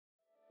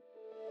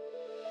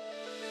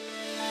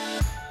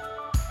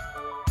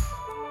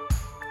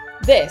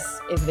This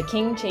is the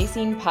King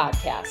Chasing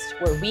Podcast,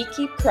 where we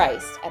keep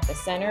Christ at the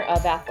center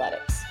of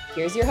athletics.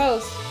 Here's your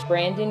host,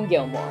 Brandon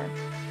Gilmore.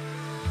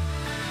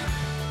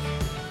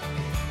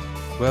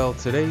 Well,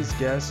 today's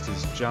guest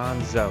is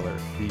John Zeller,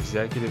 the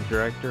Executive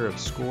Director of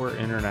SCORE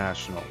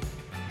International.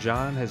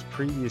 John has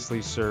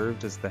previously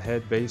served as the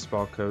head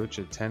baseball coach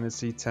at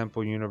Tennessee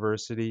Temple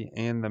University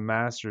and the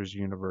Masters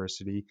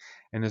University,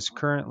 and is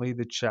currently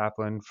the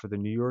chaplain for the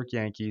New York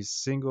Yankees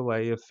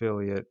Single-A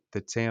affiliate,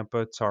 the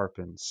Tampa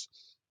Tarpons.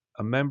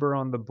 A member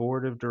on the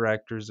board of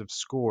directors of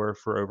SCORE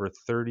for over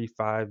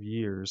 35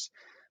 years,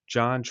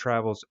 John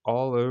travels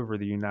all over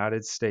the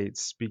United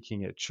States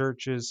speaking at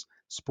churches,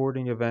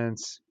 sporting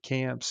events,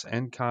 camps,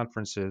 and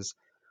conferences,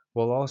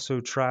 while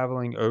also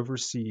traveling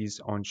overseas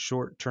on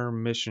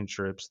short-term mission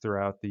trips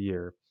throughout the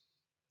year.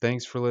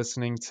 Thanks for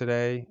listening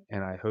today,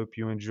 and I hope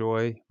you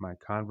enjoy my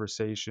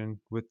conversation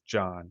with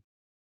John.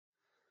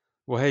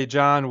 Well, hey,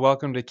 John,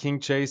 welcome to King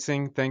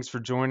Chasing. Thanks for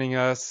joining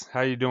us.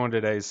 How you doing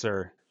today,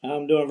 sir?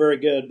 I'm doing very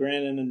good,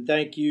 Brandon, and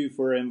thank you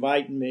for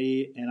inviting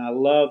me. And I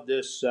love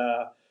this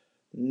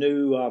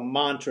new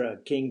mantra,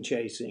 King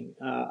Chasing.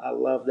 I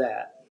love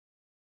that.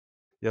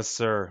 Yes,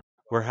 sir.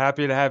 We're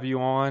happy to have you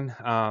on.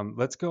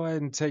 Let's go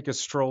ahead and take a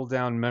stroll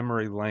down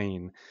memory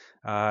lane.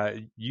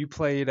 You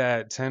played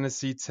at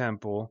Tennessee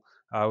Temple,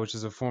 which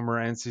is a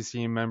former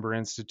NCC member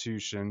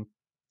institution,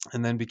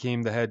 and then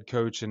became the head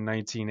coach in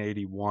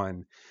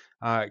 1981.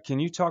 Can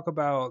you talk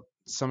about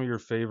some of your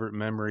favorite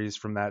memories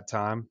from that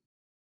time?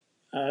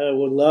 I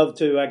would love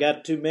to. I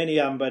got too many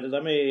of them, but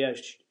let me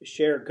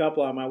share a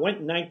couple of them. I went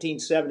in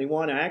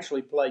 1971. I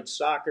actually played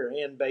soccer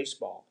and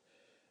baseball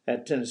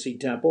at Tennessee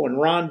Temple, and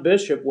Ron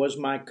Bishop was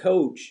my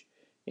coach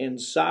in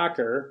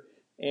soccer,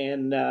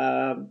 and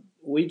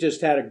we just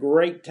had a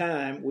great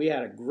time. We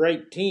had a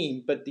great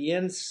team, but the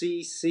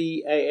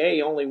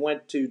NCCAA only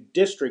went to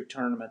district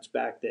tournaments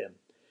back then.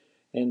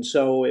 And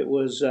so it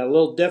was a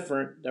little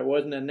different. There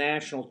wasn't a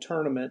national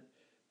tournament,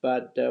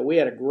 but we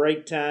had a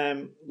great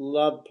time.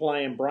 Loved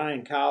playing.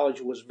 Bryan College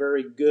was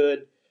very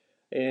good.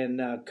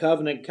 And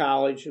Covenant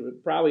College,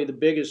 probably the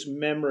biggest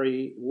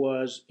memory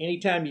was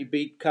anytime you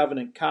beat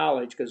Covenant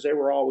College, because they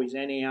were always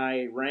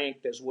NAIA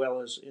ranked as well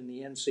as in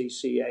the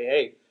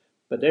NCCAA,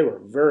 but they were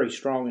very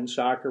strong in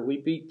soccer. We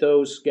beat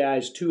those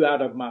guys 2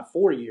 out of my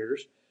 4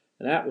 years,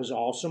 and that was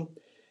awesome.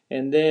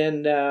 And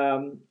then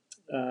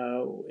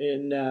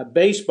in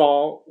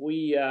baseball,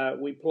 we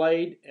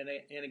played,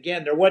 and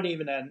again, there wasn't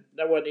even an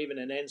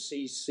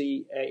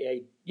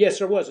NCCAA. Yes,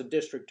 there was a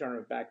district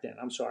tournament back then.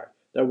 I'm sorry,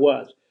 there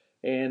was.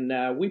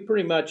 And we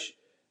pretty much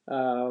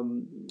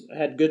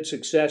had good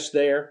success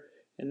there.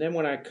 And then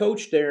when I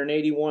coached there in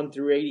 81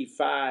 through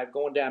 85,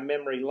 going down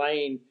memory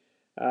lane,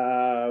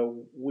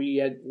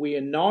 we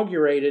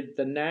inaugurated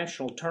the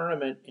national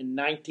tournament in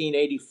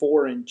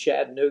 1984 in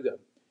Chattanooga.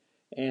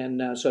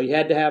 And so you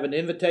had to have an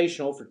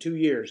invitational for 2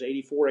 years,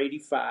 84,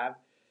 85.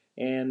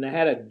 And I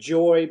had a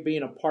joy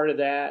being a part of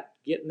that,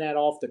 getting that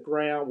off the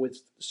ground with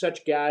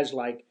such guys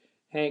like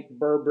Hank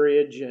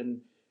Burbridge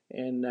and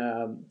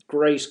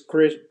Grace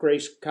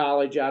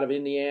College out of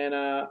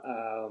Indiana,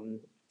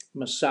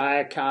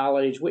 Messiah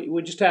College.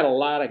 We just had a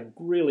lot of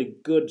really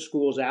good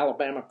schools.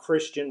 Alabama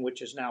Christian,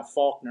 which is now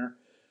Faulkner.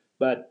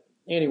 But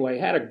anyway,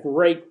 had a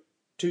great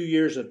 2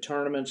 years of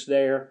tournaments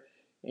there,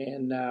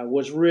 and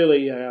was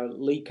really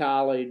Lee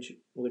College,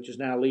 which is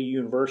now Lee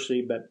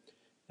University. But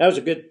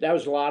that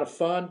was a lot of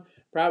fun.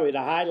 Probably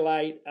the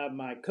highlight of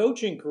my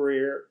coaching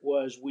career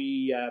was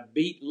we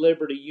beat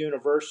Liberty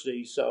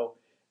University. So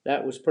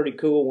that was pretty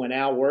cool when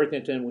Al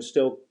Worthington was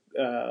still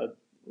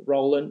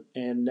rolling,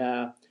 and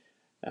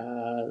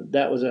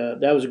that was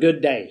a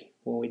good day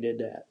when we did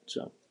that.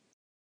 So.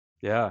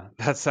 Yeah,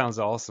 that sounds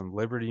awesome.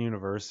 Liberty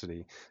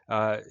University.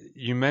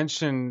 You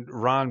mentioned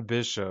Ron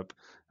Bishop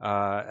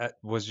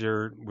was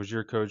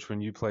your coach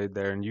when you played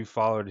there, and you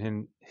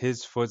followed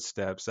his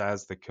footsteps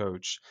as the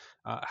coach.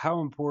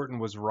 How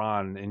important was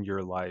Ron in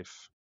your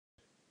life?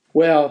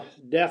 Well,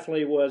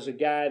 definitely was a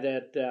guy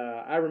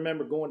that I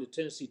remember going to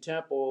Tennessee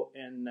Temple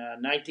in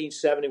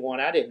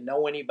 1971. I didn't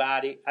know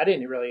anybody. I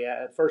didn't really.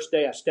 The first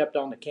day I stepped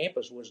on the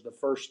campus was the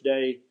first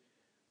day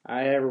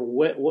I ever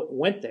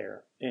went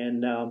there,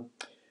 and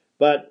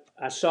but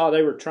I saw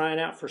they were trying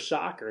out for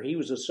soccer. He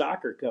was a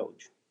soccer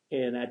coach,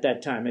 and at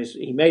that time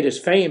he made his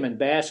fame in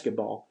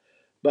basketball.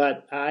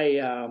 But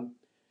I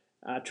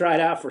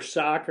tried out for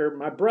soccer.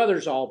 My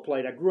brothers all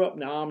played. I grew up in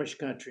the Amish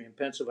country in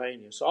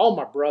Pennsylvania, so all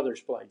my brothers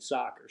played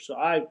soccer. So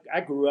I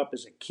grew up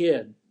as a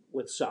kid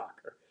with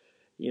soccer.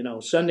 You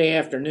know, Sunday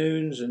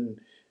afternoons and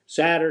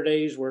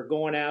Saturdays we're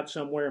going out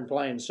somewhere and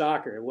playing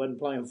soccer. It wasn't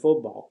playing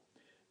football.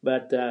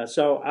 But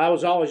so I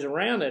was always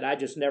around it. I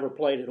just never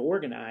played it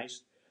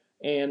organized.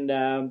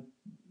 And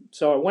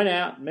so I went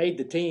out and made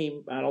the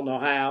team. I don't know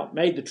how.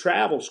 Made the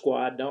travel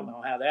squad. Don't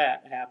know how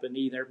that happened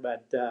either.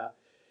 But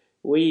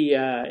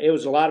it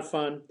was a lot of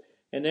fun.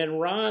 And then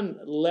Ron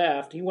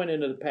left. He went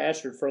into the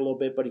pastorate for a little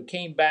bit, but he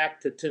came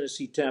back to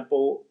Tennessee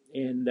Temple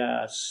in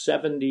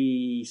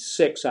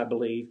 76, I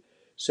believe,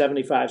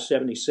 75,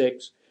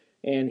 76.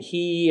 And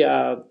he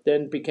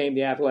then became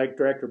the athletic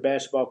director,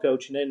 basketball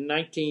coach. And then in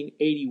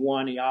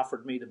 1981, he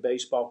offered me the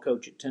baseball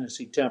coach at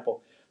Tennessee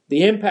Temple.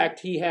 The impact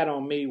he had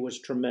on me was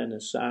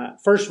tremendous.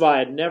 First of all, I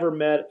had never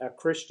met a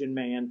Christian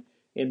man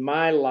in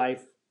my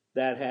life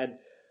that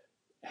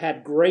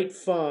had great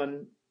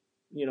fun,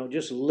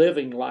 just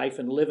living life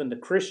and living the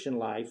Christian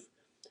life.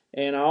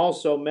 And I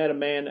also met a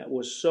man that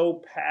was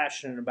so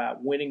passionate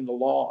about winning the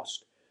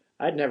lost.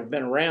 I'd never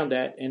been around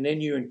that. And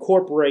then you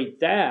incorporate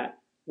that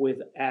with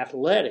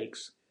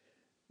athletics.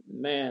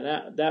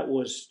 Man, that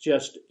was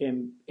just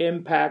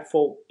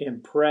impactful,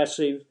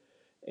 impressive,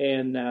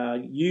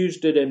 and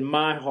used it in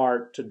my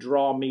heart to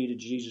draw me to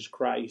Jesus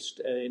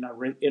Christ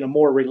in a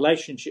more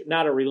relationship,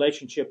 not a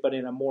relationship, but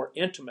in a more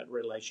intimate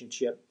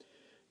relationship.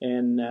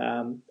 And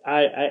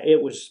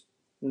it was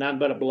none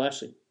but a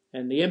blessing.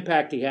 And the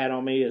impact he had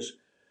on me is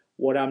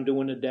what I'm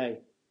doing today.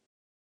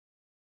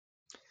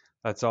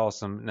 That's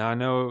awesome. Now, I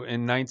know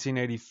in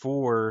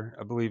 1984,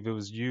 I believe it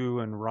was you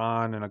and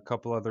Ron and a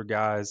couple other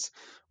guys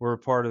were a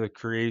part of the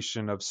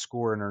creation of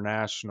SCORE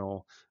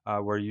International,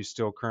 where you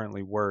still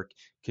currently work.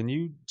 Can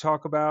you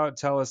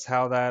tell us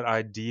how that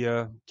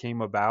idea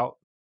came about?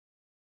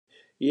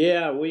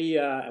 Yeah,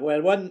 well,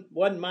 it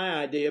wasn't my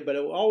idea, but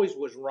it always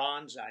was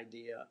Ron's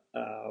idea.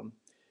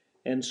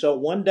 And so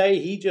one day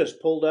he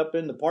just pulled up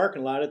in the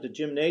parking lot at the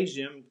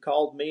gymnasium,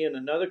 called me and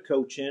another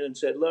coach in and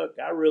said, "Look,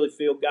 I really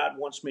feel God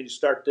wants me to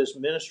start this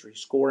ministry,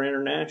 SCORE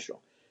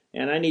International.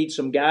 And I need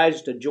some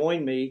guys to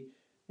join me,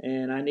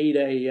 and I need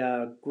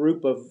a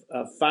group of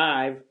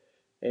 5.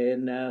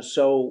 And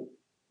so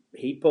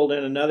he pulled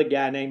in another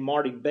guy named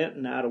Marty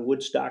Benton out of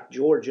Woodstock,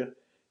 Georgia.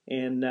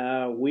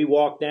 And we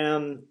walked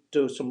down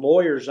to some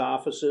lawyers'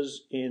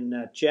 offices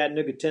in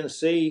Chattanooga,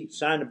 Tennessee,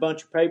 signed a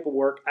bunch of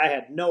paperwork. I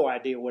had no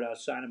idea what I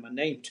was signing my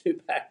name to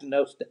back in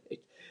those days,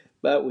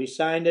 but we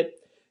signed it.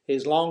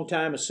 His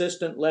longtime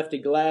assistant,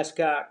 Lefty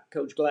Glasscock,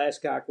 Coach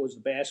Glasscock, was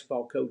the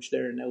basketball coach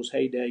there in those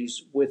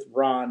heydays with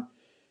Ron.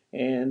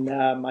 And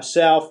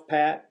myself,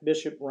 Pat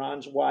Bishop,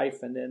 Ron's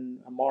wife, and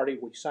then Marty,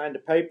 we signed the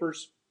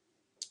papers.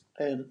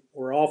 And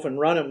we're off and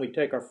running. We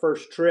take our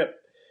first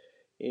trip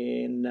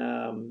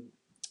in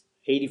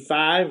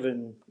 85,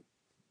 and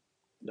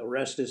the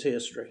rest is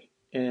history.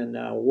 And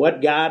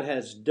what God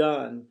has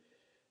done,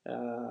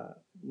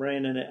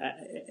 Brandon,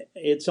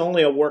 it's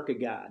only a work of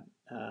God.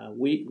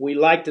 We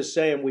like to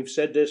say, and we've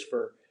said this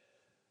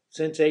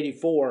since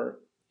 84,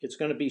 it's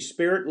going to be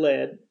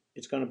spirit-led,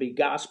 it's going to be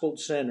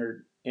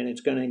gospel-centered, and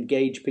it's going to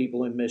engage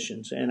people in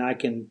missions. And I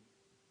can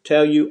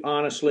tell you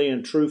honestly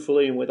and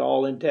truthfully and with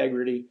all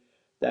integrity,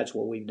 that's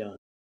what we've done.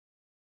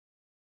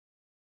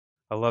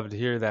 I love to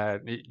hear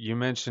that. You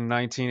mentioned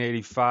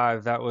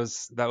 1985. That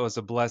was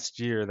a blessed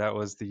year. That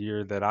was the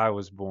year that I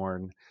was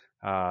born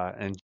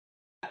and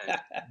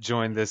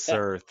joined this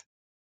earth.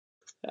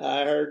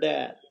 I heard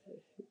that.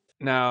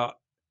 Now,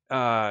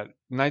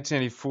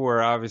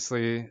 1984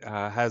 obviously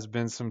has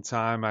been some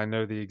time. I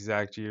know the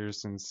exact year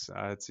since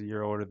it's a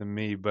year older than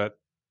me. But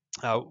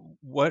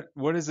what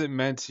has it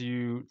meant to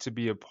you to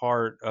be a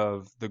part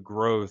of the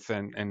growth,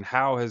 and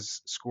how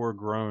has SCORE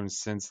grown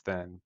since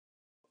then?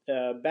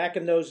 Back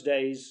in those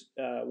days,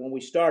 when we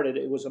started,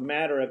 it was a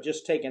matter of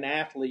just taking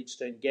athletes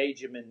to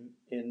engage them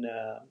in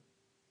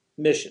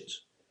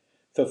missions,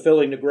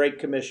 fulfilling the Great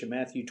Commission,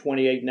 Matthew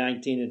 28,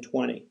 19, and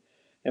 20.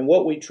 And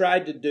what we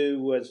tried to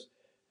do was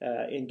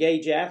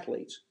engage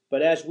athletes.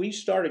 But as we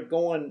started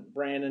going,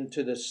 Brandon,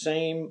 to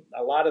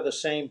a lot of the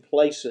same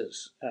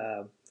places,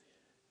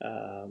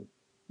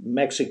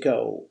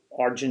 Mexico,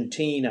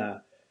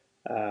 Argentina,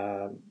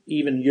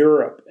 even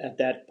Europe at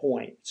that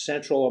point,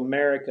 Central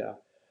America,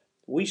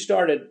 we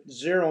started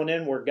zeroing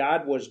in where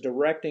God was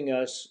directing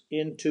us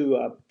into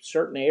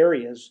certain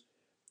areas,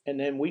 and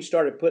then we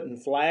started putting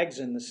flags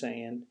in the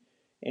sand.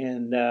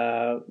 And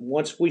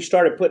once we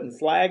started putting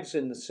flags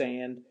in the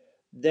sand,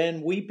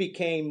 then we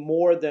became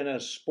more than a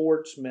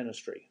sports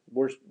ministry.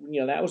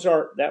 That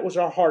was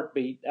our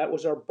heartbeat, that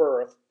was our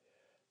birth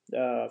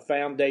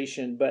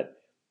foundation. But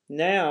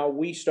now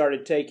we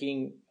started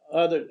taking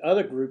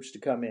other groups to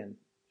come in.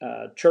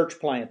 Church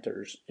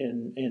planters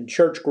and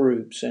church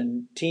groups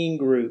and teen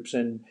groups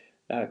and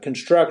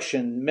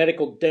construction,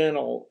 medical,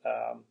 dental,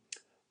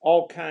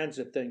 all kinds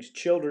of things,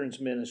 children's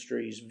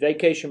ministries,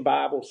 vacation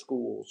Bible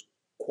schools,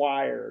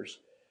 choirs.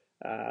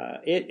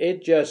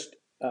 It just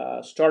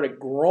started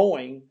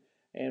growing.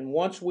 And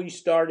once we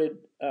started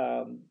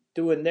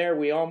doing there,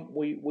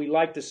 we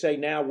like to say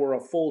now we're a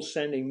full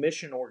sending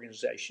mission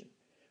organization.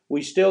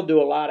 We still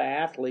do a lot of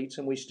athletes,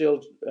 and we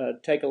still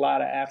take a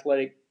lot of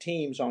athletic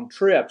teams on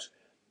trips,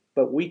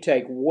 but we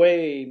take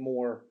way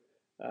more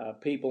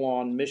people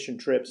on mission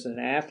trips than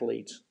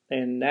athletes.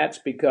 And that's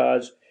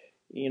because,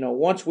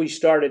 once we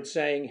started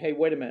saying, hey,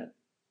 wait a minute,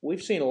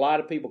 we've seen a lot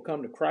of people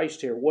come to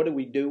Christ here. What do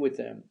we do with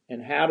them?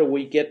 And how do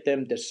we get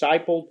them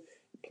discipled,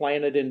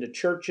 planted into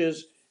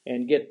churches,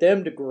 and get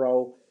them to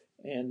grow?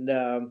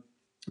 And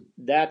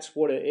that's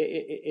what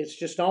it's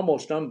just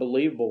almost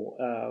unbelievable.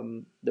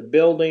 The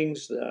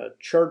buildings, the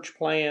church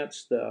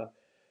plants, the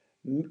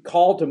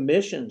call to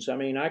missions. I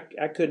mean,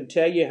 I couldn't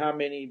tell you how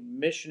many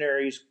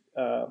missionaries,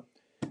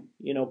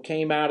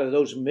 came out of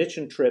those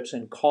mission trips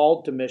and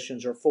called to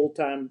missions or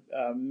full-time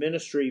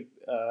ministry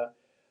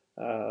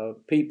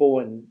people.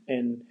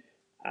 And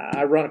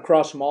I run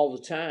across them all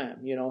the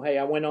time. Hey,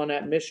 I went on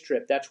that mission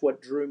trip. That's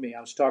what drew me.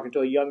 I was talking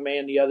to a young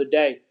man the other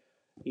day.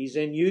 He's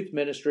in youth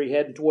ministry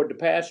heading toward the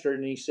pastor,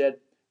 and he said,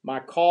 my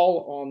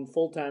call on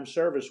full-time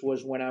service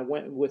was when I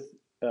went with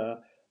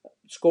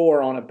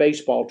SCORE on a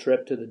baseball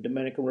trip to the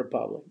Dominican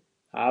Republic.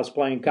 I was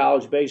playing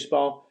college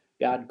baseball.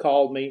 God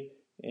called me,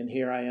 and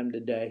here I am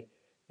today.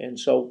 And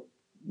so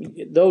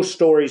those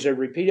stories are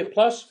repeated.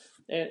 Plus,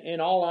 in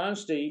all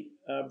honesty,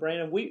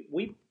 Brandon,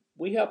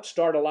 we help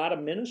start a lot of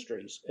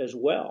ministries as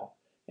well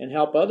and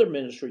help other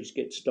ministries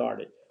get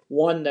started.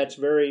 One that's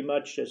very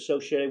much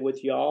associated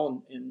with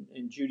y'all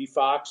and Judy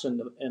Fox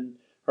and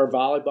her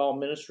volleyball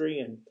ministry.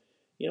 And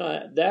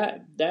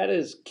that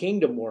is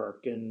kingdom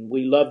work, and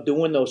we love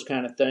doing those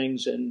kind of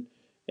things. And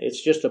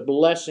it's just a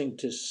blessing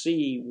to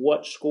see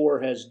what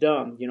SCORE has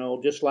done.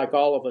 Just like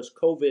all of us,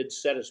 COVID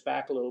set us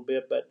back a little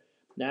bit, but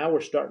now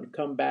we're starting to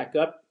come back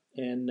up,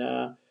 and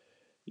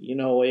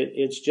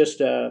it's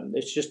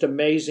just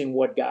amazing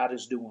what God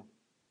is doing.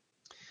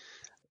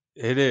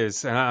 It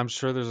is, and I'm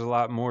sure there's a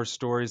lot more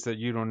stories that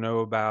you don't know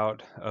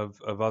about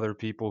of other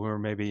people who are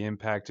maybe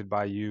impacted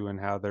by you and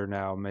how they're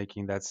now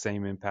making that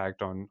same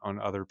impact on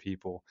other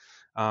people.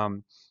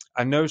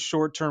 I know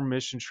short-term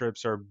mission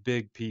trips are a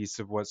big piece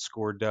of what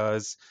SCORE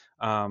does.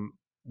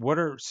 What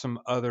are some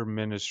other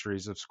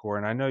ministries of SCORE?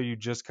 And I know you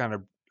just kind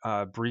of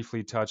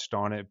briefly touched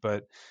on it,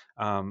 but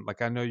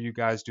I know you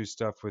guys do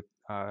stuff with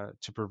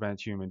to prevent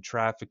human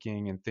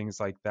trafficking and things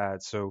like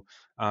that. So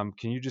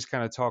can you just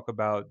kind of talk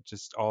about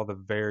just all the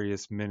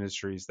various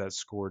ministries that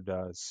SCORE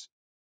does?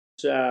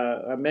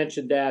 I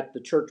mentioned that,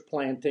 the church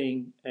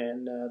planting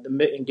and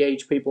the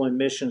engage people in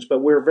missions, but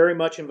we're very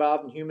much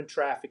involved in human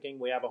trafficking.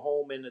 We have a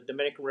home in the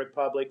Dominican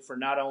Republic for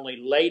not only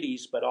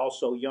ladies, but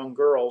also young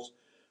girls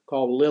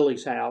called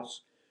Lily's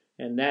House.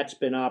 And that's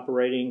been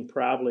operating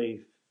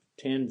probably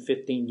 10,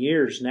 15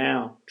 years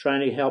now,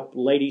 trying to help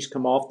ladies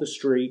come off the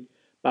street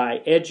by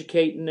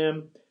educating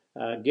them,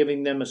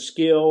 giving them a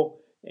skill,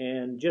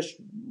 and just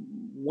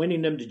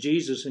winning them to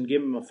Jesus and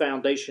giving them a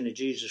foundation of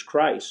Jesus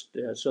Christ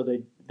so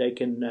that they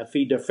can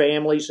feed their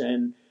families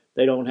and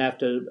they don't have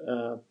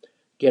to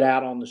get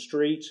out on the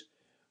streets.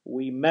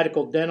 We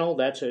medical dental,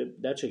 that's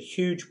a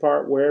huge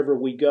part wherever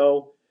we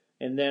go.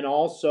 And then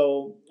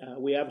also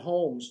we have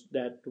homes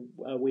that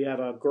we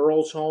have a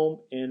girls' home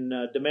in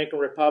Dominican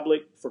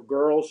Republic for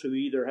girls who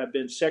either have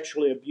been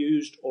sexually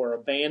abused or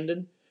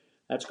abandoned.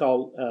 That's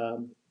called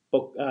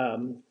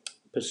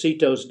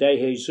Pasitos de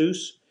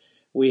Jesus.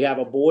 We have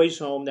a boys'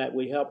 home that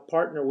we help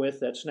partner with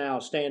that's now a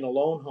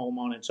standalone home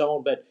on its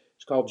own, but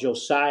it's called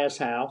Josiah's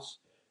House.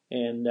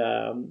 And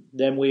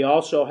then we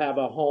also have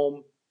a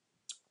home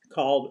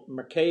called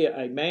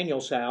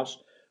Emmanuel's House,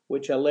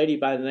 which a lady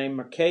by the name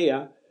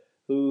Makaya,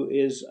 who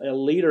is a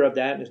leader of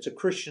that, and it's a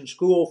Christian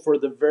school for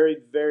the very,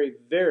 very,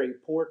 very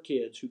poor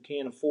kids who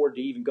can't afford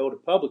to even go to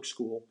public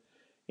school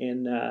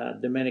in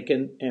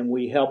Dominican, and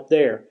we help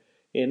there.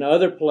 In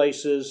other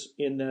places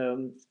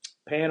in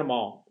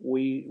Panama,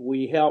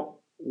 we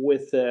help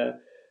with the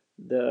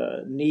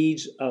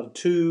needs of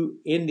two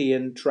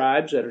Indian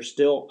tribes that are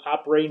still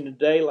operating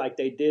today like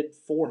they did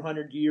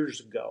 400 years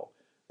ago,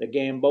 the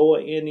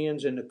Gamboa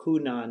Indians and the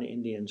Cunan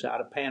Indians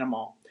out of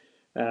Panama.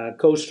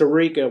 Costa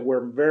Rica,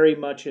 we're very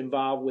much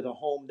involved with a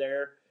home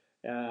there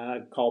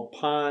called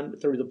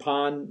Pond, through the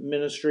Pond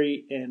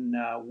Ministry, and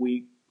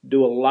we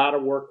do a lot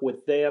of work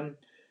with them.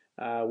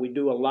 We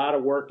do a lot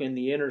of work in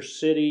the inner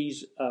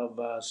cities of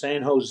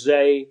San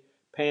Jose,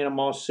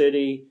 Panama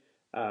City,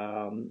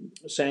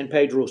 San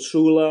Pedro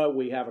Sula.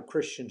 We have a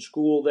Christian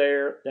school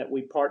there that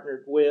we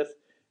partnered with,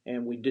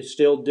 and we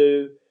still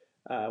do.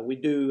 We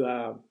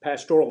do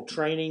pastoral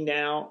training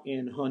now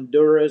in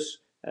Honduras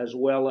as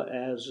well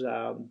as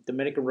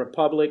Dominican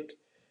Republic,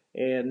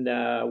 and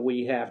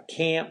we have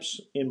camps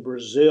in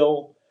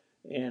Brazil,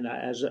 and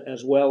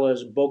as well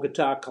as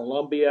Bogota,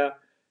 Colombia,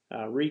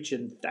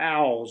 reaching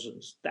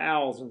thousands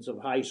of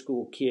high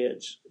school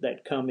kids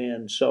that come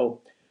in.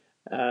 So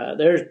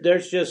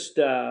there's just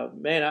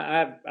man,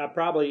 I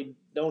probably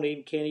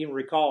can't even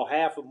recall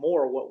half or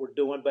more of what we're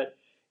doing, but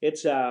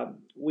it's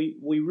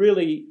we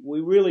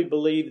really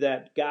believe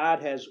that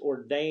God has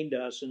ordained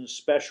us in a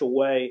special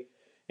way.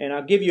 And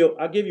I'll give you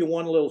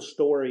one little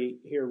story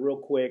here real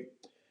quick.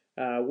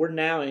 We're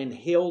now in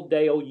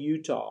Hilldale,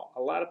 Utah.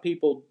 A lot of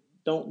people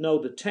don't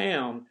know the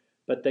town,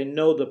 but they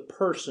know the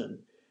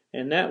person.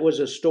 And that was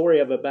a story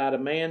of about a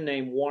man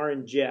named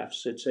Warren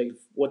Jeffs. It's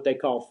what they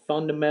call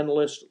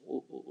fundamentalist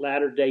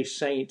Latter-day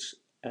Saints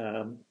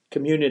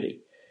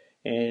community.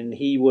 And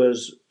he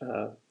was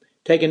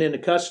taken into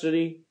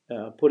custody,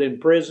 put in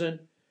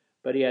prison,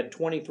 but he had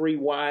 23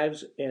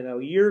 wives. And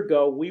a year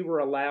ago, we were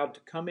allowed to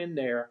come in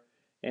there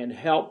and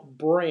help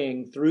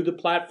bring, through the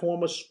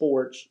platform of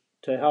sports,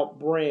 to help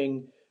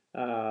bring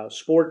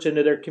sports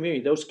into their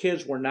community. Those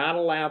kids were not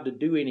allowed to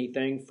do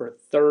anything for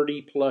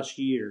 30 plus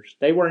years.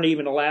 They weren't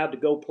even allowed to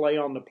go play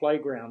on the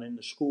playground in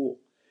the school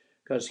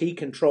because he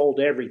controlled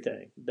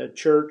everything, the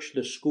church,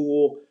 the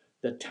school,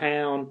 the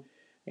town,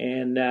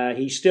 and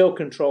he still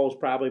controls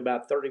probably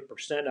about 30%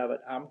 of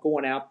it. I'm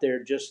going out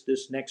there just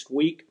this next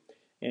week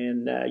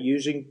and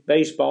using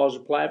baseball as a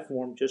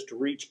platform just to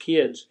reach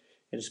kids.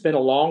 And it's been a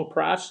long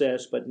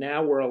process, but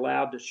now we're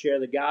allowed to share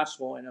the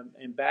gospel.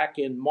 And back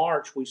in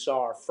March, we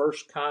saw our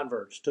first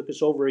converts. It took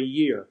us over a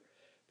year,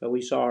 but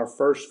we saw our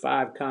first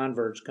 5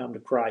 converts come to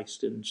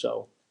Christ. And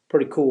so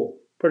pretty cool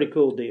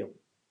deal.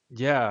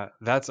 Yeah,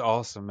 that's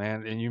awesome,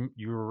 man. And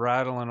you were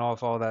rattling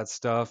off all that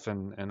stuff,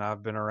 and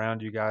I've been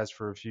around you guys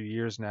for a few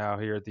years now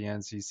here at the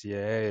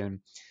NCCAA, and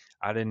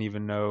I didn't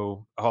even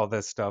know all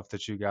this stuff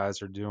that you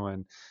guys are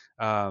doing.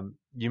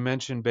 You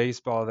mentioned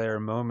baseball there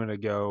a moment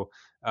ago.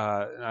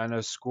 I know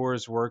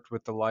Scores worked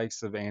with the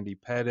likes of Andy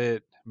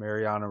Pettit,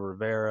 Mariano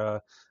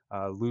Rivera,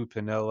 Lou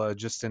Piniella,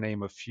 just to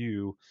name a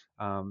few.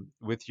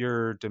 With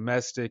your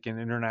domestic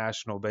and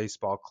international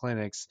baseball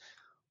clinics,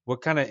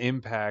 what kind of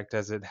impact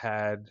has it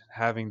had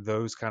having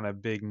those kind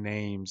of big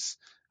names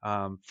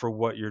for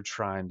what you're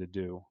trying to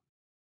do?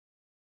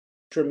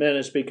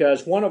 Tremendous,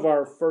 because one of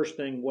our first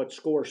thing, what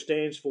SCORE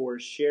stands for,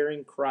 is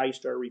Sharing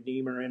Christ Our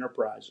Redeemer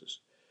Enterprises.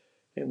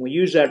 And we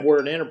use that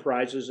word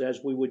enterprises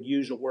as we would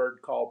use a word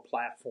called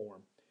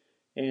platform.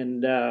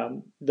 And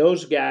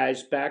those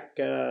guys back,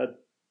 9-10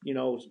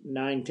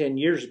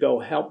 years ago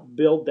helped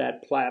build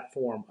that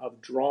platform of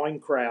drawing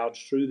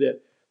crowds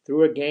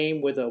through a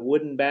game with a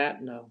wooden bat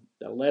and a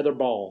leather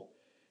ball.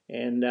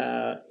 And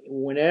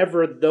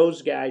whenever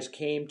those guys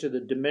came to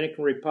the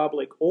Dominican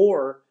Republic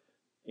or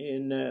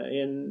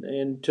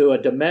into a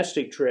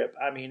domestic trip,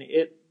 I mean,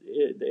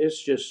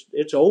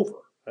 it's over.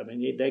 I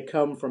mean, they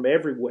come from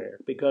everywhere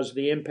because of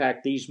the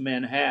impact these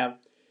men have.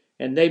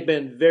 And they've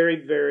been very,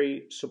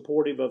 very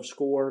supportive of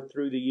SCORE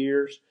through the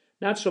years.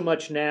 Not so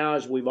much now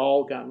as we've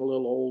all gotten a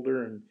little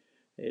older and,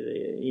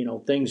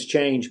 things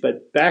change.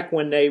 But back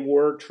when they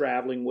were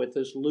traveling with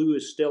us, Lou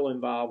is still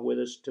involved with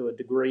us to a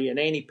degree, and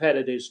Andy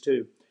Pettit is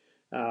too.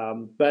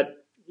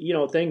 But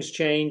things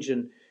change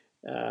and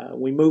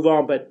we move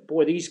on. But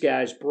boy, these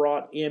guys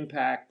brought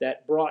impact,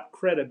 that brought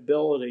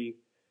credibility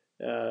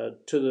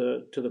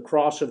to the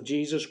cross of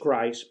Jesus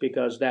Christ,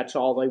 because that's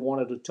all they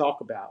wanted to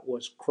talk about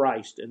was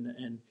Christ.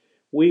 And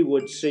we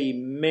would see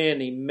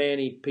many,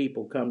 many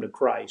people come to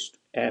Christ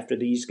after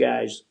these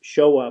guys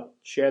show up,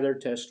 share their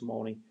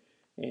testimony,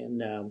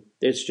 and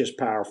it's just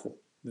powerful,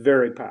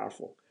 very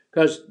powerful.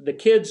 Because the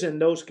kids in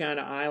those kind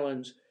of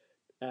islands,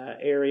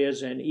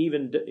 areas, and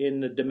even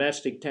in the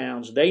domestic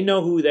towns, they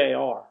know who they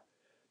are,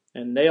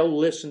 and they'll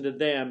listen to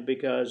them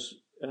because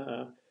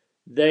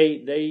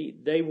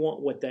they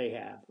want what they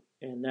have.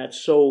 And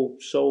that's so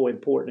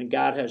important. And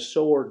God has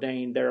so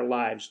ordained their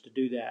lives to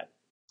do that.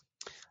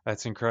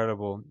 That's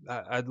incredible.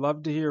 I'd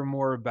love to hear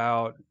more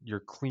about your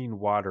clean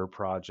water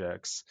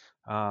projects.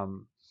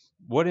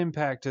 What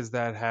impact has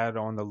that had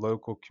on the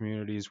local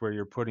communities where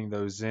you're putting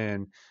those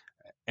in?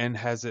 And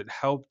has it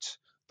helped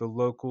the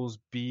locals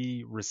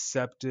be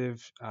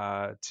receptive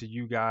to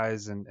you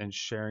guys and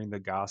sharing the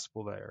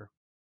gospel there?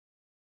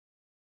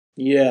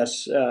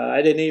 Yes,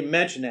 I didn't even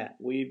mention that.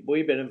 We've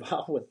been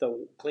involved with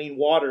the clean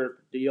water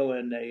deal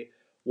in the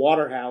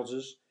water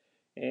houses,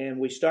 and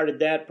we started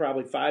that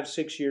probably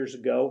 5-6 years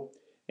ago.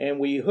 And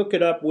we hook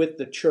it up with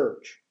the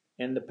church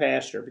and the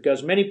pastor,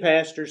 because many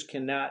pastors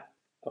cannot,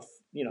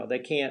 they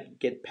can't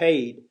get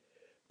paid,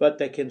 but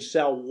they can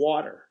sell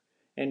water.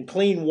 And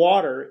clean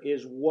water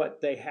is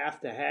what they have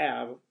to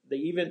have.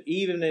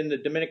 Even in the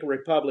Dominican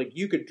Republic,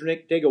 you could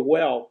dig a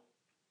well,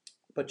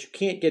 but you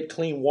can't get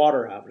clean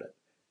water out of it.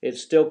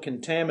 It's still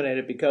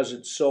contaminated because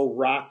it's so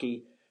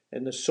rocky,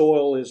 and the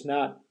soil is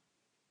not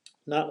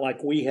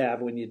like we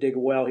have when you dig a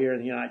well here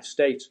in the United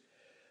States.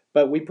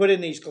 But we put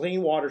in these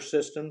clean water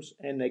systems,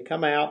 and they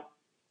come out.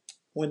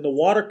 When the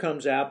water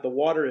comes out, the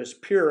water is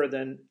purer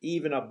than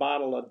even a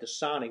bottle of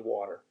Dasani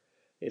water.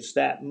 It's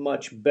that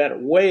much better,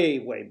 way,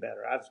 way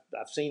better.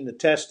 I've seen the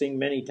testing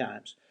many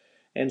times.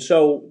 And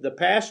so the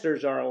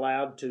pastors are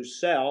allowed to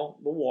sell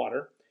the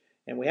water,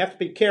 and we have to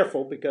be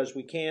careful because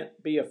we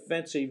can't be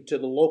offensive to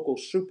the local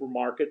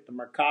supermarket, the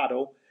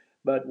Mercado,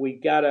 but we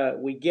get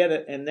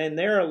it, and then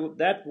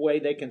that way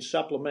they can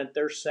supplement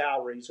their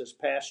salaries as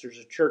pastors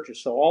of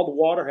churches. So all the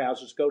water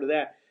houses go to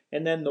that,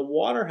 and then the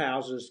water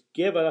houses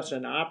give us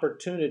an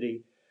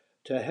opportunity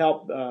to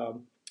help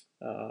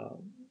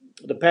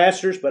the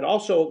pastors, but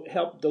also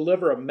help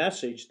deliver a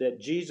message that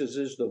Jesus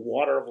is the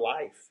water of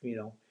life,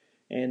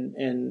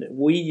 and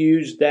we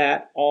use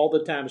that all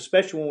the time,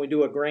 especially when we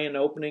do a grand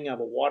opening of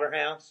a water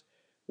house.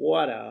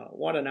 What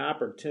an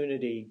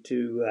opportunity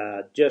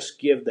to just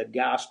give the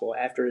gospel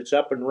after it's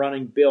up and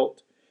running,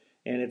 built,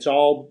 and it's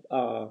all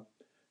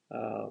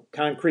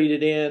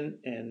concreted in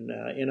and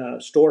in a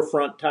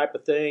storefront type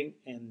of thing.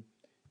 And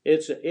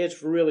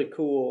it's really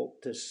cool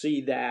to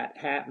see that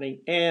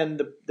happening.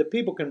 And the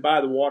people can buy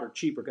the water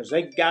cheaper because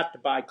they got to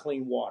buy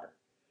clean water.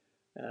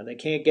 They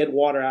can't get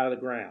water out of the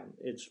ground.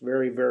 It's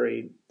very,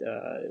 very.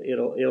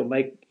 It'll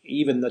make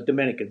even the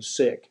Dominicans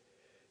sick,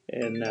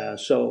 and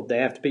so they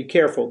have to be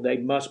careful. They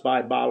must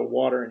buy bottled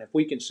water, and if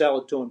we can sell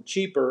it to them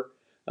cheaper,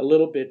 a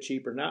little bit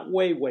cheaper, not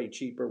way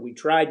cheaper. We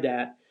tried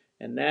that,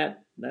 and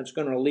that's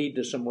going to lead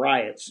to some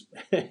riots.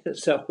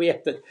 So we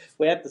have to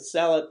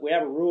sell it. We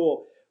have a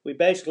rule. We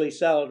basically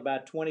sell it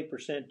about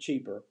 20%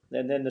 cheaper,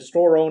 and then the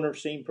store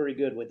owners seem pretty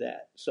good with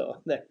that,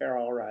 so they're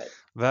all right.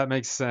 That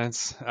makes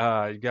sense.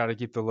 You got to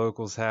keep the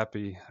locals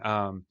happy.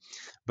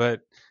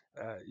 But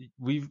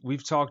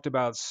we've talked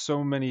about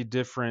so many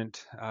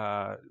different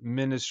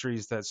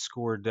ministries that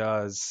SCORE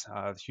does: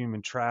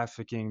 human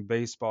trafficking,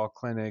 baseball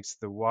clinics,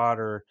 the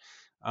water.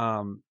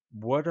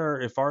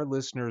 If our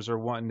listeners are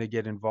wanting to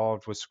get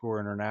involved with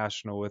SCORE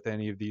International with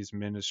any of these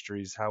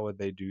ministries, how would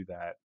they do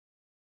that?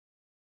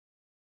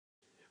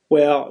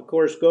 Well, of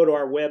course, go to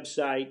our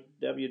website,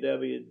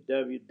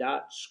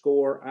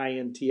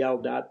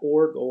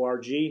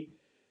 www.scoreintl.org,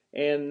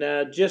 and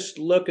just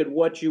look at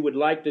what you would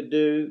like to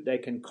do. They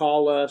can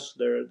call us.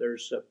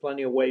 There's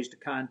plenty of ways to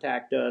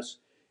contact us.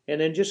 And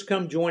then just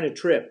come join a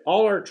trip.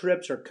 All our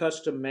trips are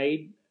custom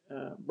made,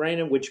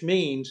 Brandon, which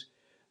means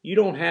you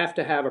don't have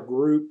to have a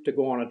group to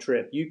go on a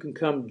trip. You can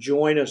come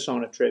join us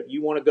on a trip.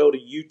 You want to go to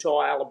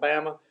Utah,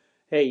 Alabama?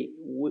 Hey,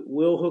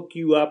 we'll hook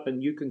you up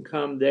and you can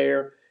come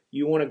there.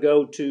 You want to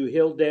go to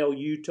Hilldale,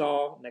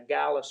 Utah,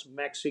 Nogales,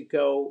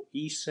 Mexico,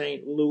 East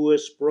St.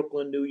 Louis,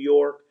 Brooklyn, New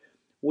York.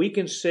 We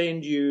can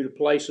send you to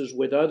places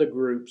with other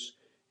groups,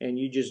 and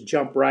you just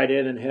jump right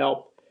in and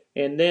help.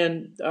 And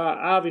then,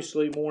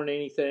 obviously, more than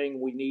anything,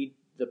 we need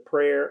the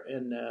prayer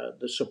and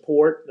the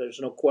support. There's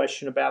no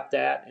question about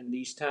that in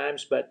these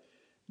times. But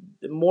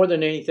more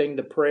than anything,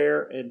 the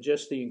prayer and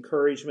just the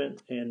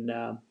encouragement. And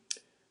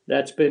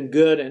that's been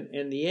good.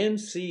 And the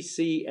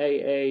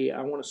NCCAA,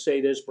 I want to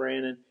say this,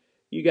 Brandon,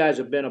 you guys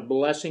have been a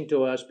blessing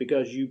to us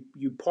because you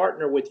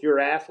partner with your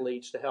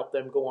athletes to help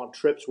them go on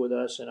trips with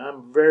us, and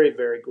I'm very,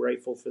 very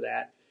grateful for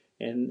that.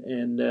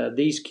 And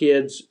these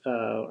kids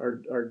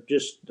are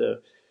just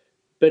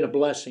been a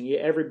blessing.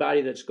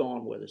 Everybody that's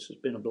gone with us has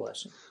been a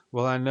blessing.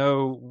 Well, I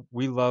know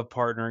we love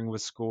partnering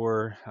with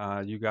SCORE.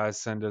 You guys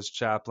send us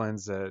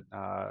chaplains at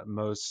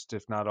most,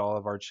 if not all,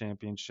 of our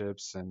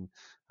championships, and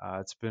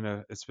it's been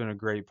a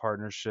great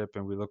partnership,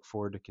 and we look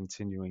forward to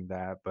continuing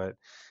that. But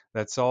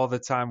that's all the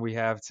time we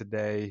have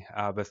today.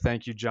 But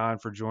thank you, John,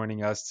 for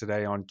joining us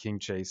today on King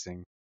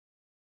Chasing.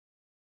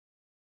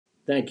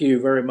 Thank you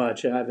very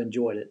much. I've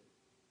enjoyed it.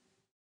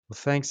 Well,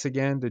 thanks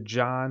again to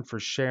John for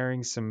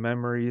sharing some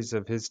memories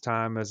of his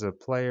time as a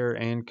player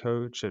and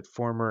coach at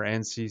former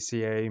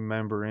NCCA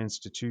member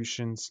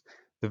institutions,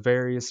 the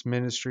various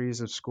ministries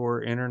of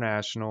SCORE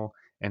International,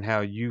 and how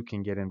you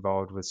can get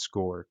involved with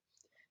SCORE.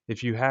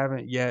 If you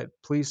haven't yet,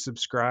 please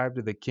subscribe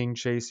to the King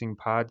Chasing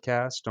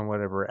podcast on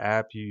whatever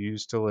app you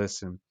use to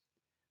listen.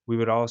 We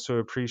would also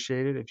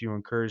appreciate it if you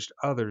encouraged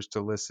others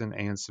to listen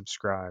and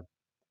subscribe.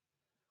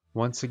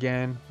 Once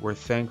again, we're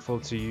thankful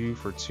to you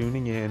for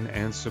tuning in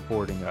and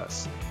supporting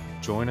us.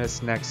 Join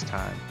us next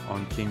time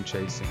on King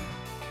Chasing.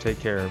 Take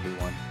care,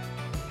 everyone.